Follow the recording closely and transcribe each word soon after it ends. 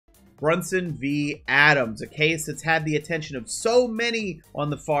Brunson V Adams, a case that's had the attention of so many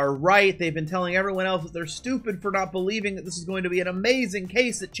on the far right. They've been telling everyone else that they're stupid for not believing that this is going to be an amazing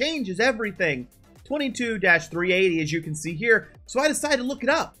case that changes everything. 22-380, as you can see here. So I decided to look it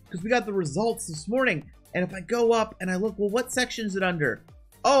up because we got the results this morning. And if I go up and I look, well, what section is it under?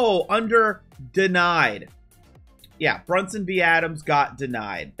 Oh, under denied. Yeah, Brunson V Adams got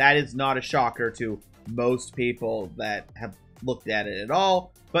denied. That is not a shocker to most people that have looked at it at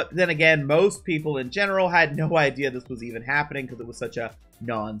all. But then again, most people in general had no idea this was even happening because it was such a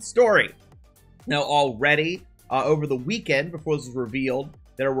non-story. Now, already, over the weekend, before this was revealed,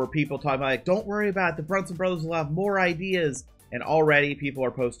 there were people talking about, like, don't worry about it, the Brunson brothers will have more ideas. And already people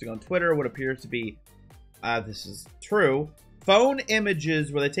are posting on Twitter what appears to be, this is true, phone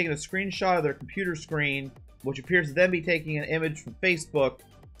images where they're taking a screenshot of their computer screen, which appears to then be taking an image from Facebook,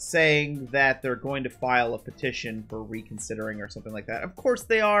 saying that they're going to file a petition for reconsidering or something like that. Of course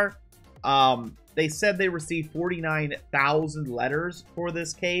they are. They said they received 49,000 letters for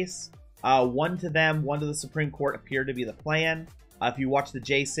this case. One to them, one to the Supreme Court appeared to be the plan. If you watch the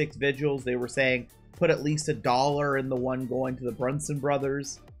J6 vigils, they were saying put at least $1 in the one going to the Brunson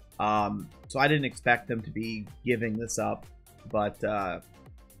brothers. So I didn't expect them to be giving this up, but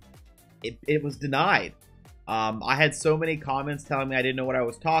it was denied. I had so many comments telling me I didn't know what I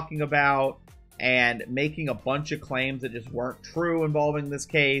was talking about and making a bunch of claims that just weren't true involving this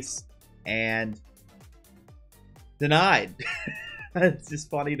case, and denied. It's just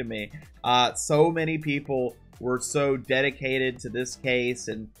funny to me. So many people were so dedicated to this case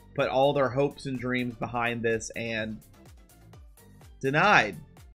and put all their hopes and dreams behind this, and denied.